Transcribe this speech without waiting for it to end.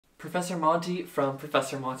Professor Monty from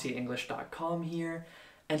ProfessorMontyEnglish.com here,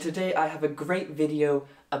 and today I have a great video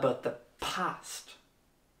about the past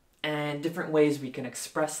and different ways we can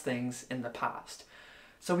express things in the past.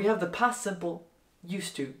 So we have the past simple,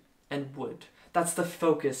 used to, and would. That's the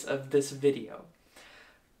focus of this video.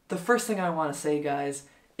 The first thing I want to say, guys,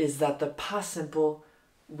 is that the past simple,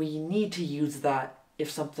 we need to use that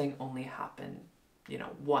if something only happened,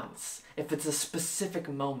 once. If it's a specific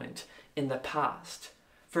moment in the past.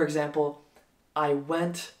 For example, I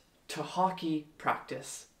went to hockey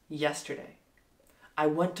practice yesterday. I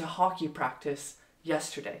went to hockey practice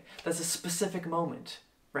yesterday. That's a specific moment,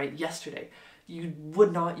 right? Yesterday. You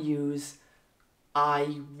would not use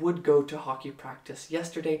I would go to hockey practice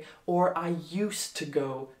yesterday, or I used to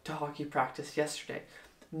go to hockey practice yesterday.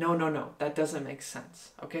 No, that doesn't make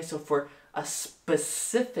sense. Okay, so for a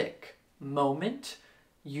specific moment,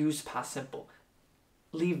 use past simple.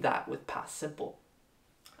 Leave that with past simple.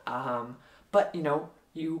 But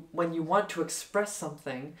when you want to express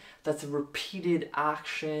something that's a repeated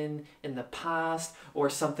action in the past, or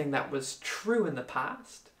something that was true in the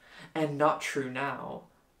past and not true now,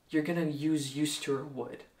 you're gonna use used to or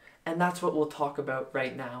would. And that's what we'll talk about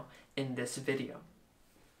right now in this video.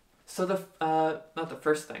 So not the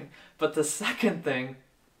first thing, but the second thing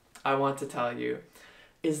I want to tell you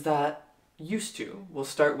is that used to, we'll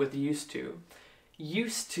start with used to.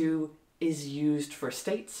 Used to is used for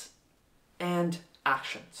states and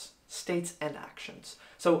actions. States and actions.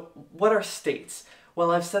 So what are states?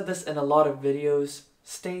 Well, I've said this in a lot of videos.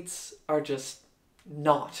 States are just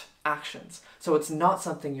not actions. So it's not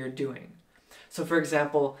something you're doing. So for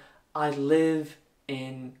example, I live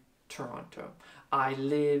in Toronto. I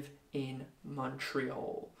live in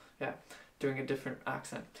Montreal. Yeah, doing a different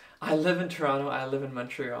accent. I live in Toronto. I live in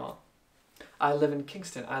Montreal. I live in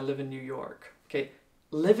Kingston. I live in New York. Okay,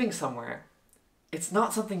 living somewhere, it's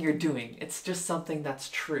not something you're doing. It's just something that's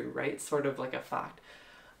true, right? It's sort of like a fact.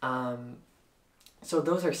 So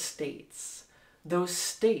those are states. Those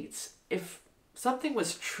states, if something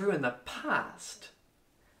was true in the past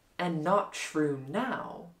and not true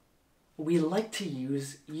now, we like to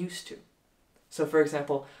use used to. So for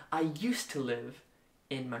example, I used to live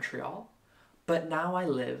in Montreal, but now I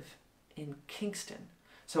live in Kingston.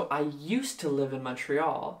 So I used to live in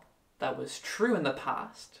Montreal. That was true in the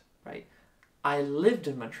past, right? I lived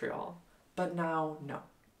in Montreal, but now no.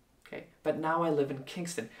 Okay, but now I live in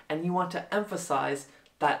Kingston, and you want to emphasize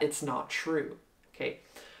that it's not true. Okay,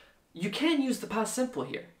 you can use the past simple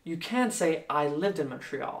here. You can say I lived in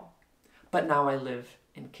Montreal, but now I live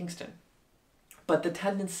in Kingston. But the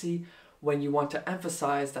tendency when you want to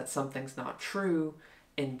emphasize that something's not true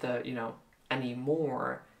in the,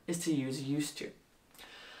 anymore, is to use used to.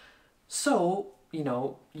 So,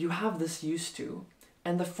 you have this used to,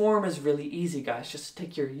 and the form is really easy, guys. Just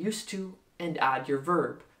take your used to and add your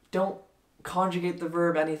verb. Don't conjugate the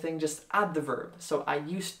verb, anything, just add the verb. So I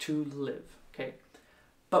used to live, okay?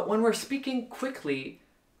 But when we're speaking quickly,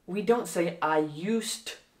 we don't say I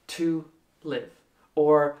used to live,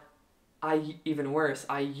 or even worse,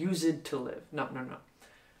 I used to live. No.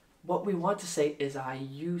 What we want to say is I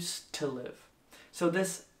used to live. So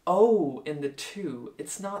this O in the to,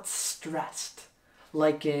 it's not stressed,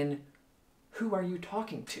 like in who are you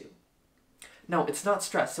talking to? No, it's not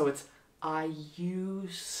stressed, so it's I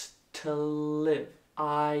used to live.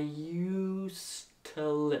 I used to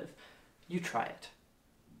live. You try it.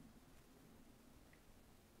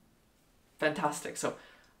 Fantastic. So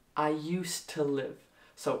I used to live.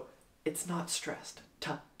 So it's not stressed.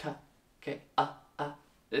 Ta. Okay.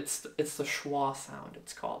 It's the schwa sound,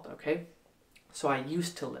 it's called, okay? So I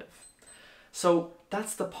used to live. So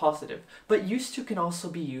that's the positive. But used to can also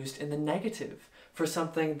be used in the negative for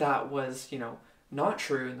something that was, not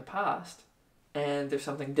true in the past, and there's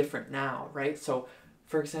something different now, right? So,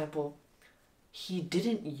 for example, he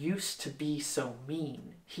didn't used to be so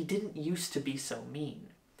mean. He didn't used to be so mean.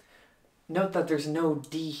 Note that there's no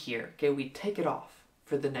D here, okay? We take it off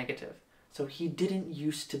for the negative. So he didn't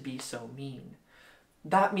used to be so mean.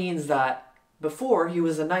 That means that before he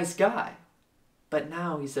was a nice guy, but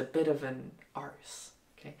now he's a bit of an arse,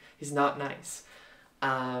 okay? He's not nice.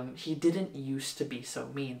 He didn't used to be so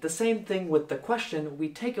mean. The same thing with the question, we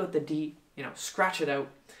take out the D, scratch it out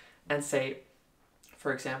and say,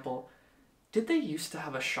 for example, did they used to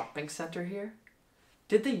have a shopping center here?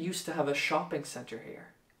 Did they used to have a shopping center here?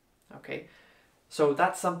 Okay, so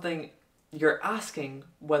that's something you're asking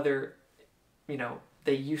whether,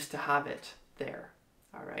 they used to have it there,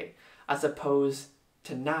 all right? As opposed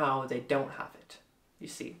to now they don't have it, you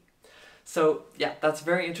see. So yeah, that's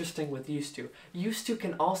very interesting with used to. Used to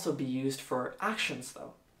can also be used for actions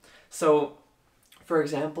though. So For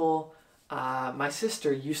example, my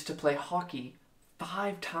sister used to play hockey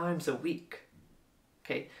 5 times a week.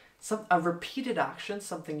 Okay, a repeated action,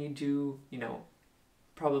 something you do,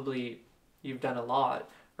 probably you've done a lot,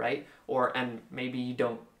 right? And maybe you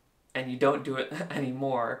don't do it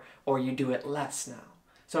anymore, or you do it less now.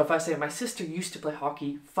 So if I say my sister used to play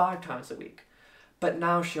hockey 5 times a week, but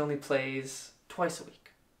now she only plays twice a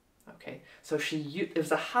week. Okay, so it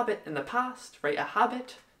was a habit in the past, right? A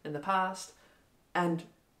habit in the past, and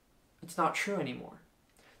it's not true anymore.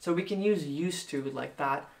 So we can use used to like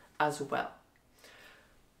that as well.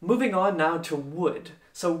 Moving on now to would.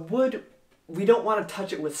 So would, we don't want to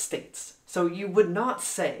touch it with states. So you would not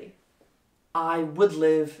say, I would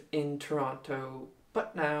live in Toronto,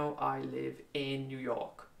 but now I live in New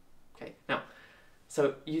York. Okay, now,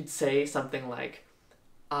 so you'd say something like,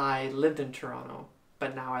 I lived in Toronto,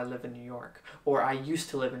 but now I live in New York. Or I used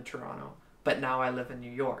to live in Toronto, but now I live in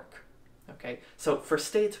New York. Okay, so for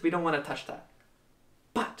states, we don't want to touch that.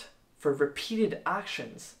 But for repeated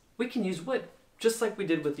actions, we can use would, just like we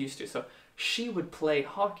did with used to. So she would play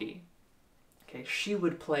hockey. Okay, she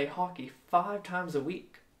would play hockey 5 times a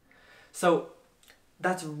week. So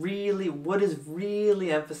would is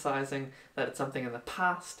really emphasizing that it's something in the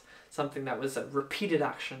past, something that was a repeated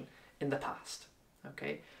action in the past.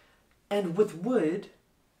 Okay, and with would,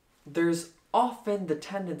 there's often the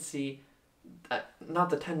tendency, not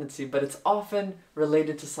the tendency, but it's often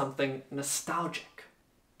related to something nostalgic.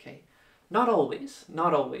 Okay, not always,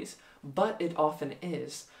 but it often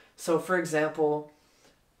is. So for example,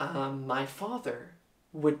 my father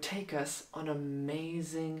would take us on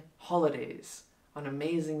amazing holidays, on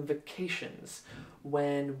amazing vacations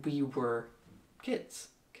when we were kids,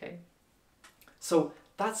 okay? So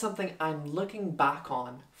that's something I'm looking back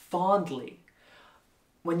on fondly.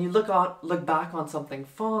 When you look back on something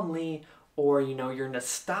fondly, or you're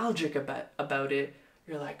nostalgic about it,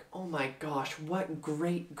 you're like, oh my gosh, what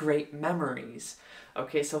great memories.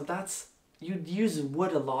 Okay, so you'd use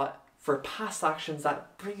would a lot for past actions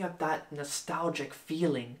that bring up that nostalgic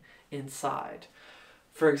feeling inside.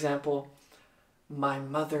 For example, my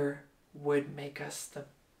mother would make us the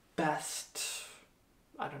best,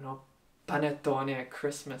 panettone at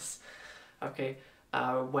Christmas, okay,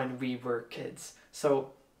 when we were kids.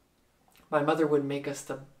 So my mother would make us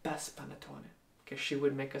the best panettone. Okay, she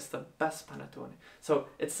would make us the best panettone. So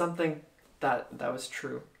it's something that was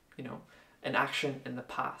true, an action in the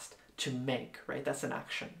past, to make, right? That's an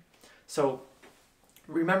action. So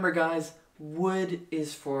remember guys, would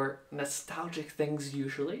is for nostalgic things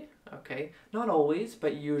usually, okay? Not always,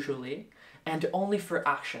 but usually, and only for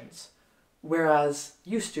actions. Whereas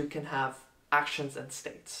used to can have actions and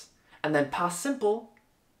states. And then past simple,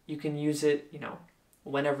 you can use it,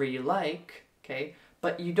 whenever you like, okay?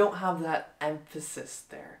 But you don't have that emphasis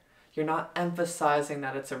there. You're not emphasizing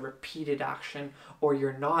that it's a repeated action, or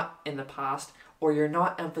you're not in the past, or you're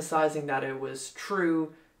not emphasizing that it was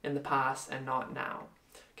true in the past and not now.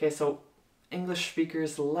 Okay, so English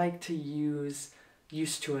speakers like to use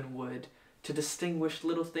used to and would to distinguish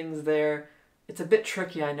little things there. It's a bit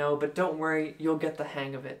tricky, I know, but don't worry, you'll get the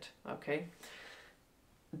hang of it, okay?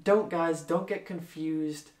 Don't get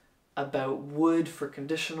confused about would for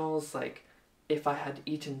conditionals, like if I had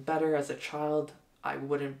eaten better as a child, I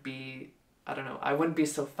wouldn't be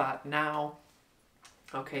so fat now,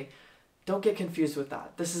 okay? Don't get confused with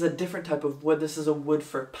that. This is a different type of would. This is a would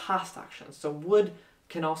for past actions. So would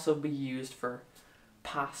can also be used for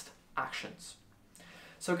past actions.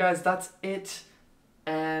 So guys, that's it.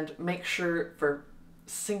 And make sure for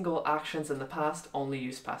single actions in the past, only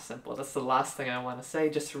use past simple. That's the last thing I want to say,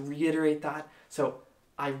 just to reiterate that. So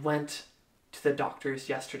I went to the doctor's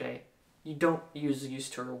yesterday. You don't use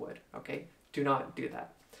used to or would, okay? Do not do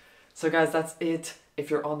that. So guys, that's it. If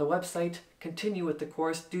you're on the website, continue with the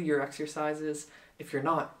course, do your exercises. If you're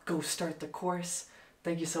not, go start the course.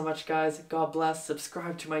 Thank you so much, guys. God bless.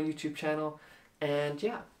 Subscribe to my YouTube channel. And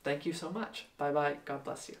yeah, thank you so much. Bye-bye. God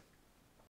bless you.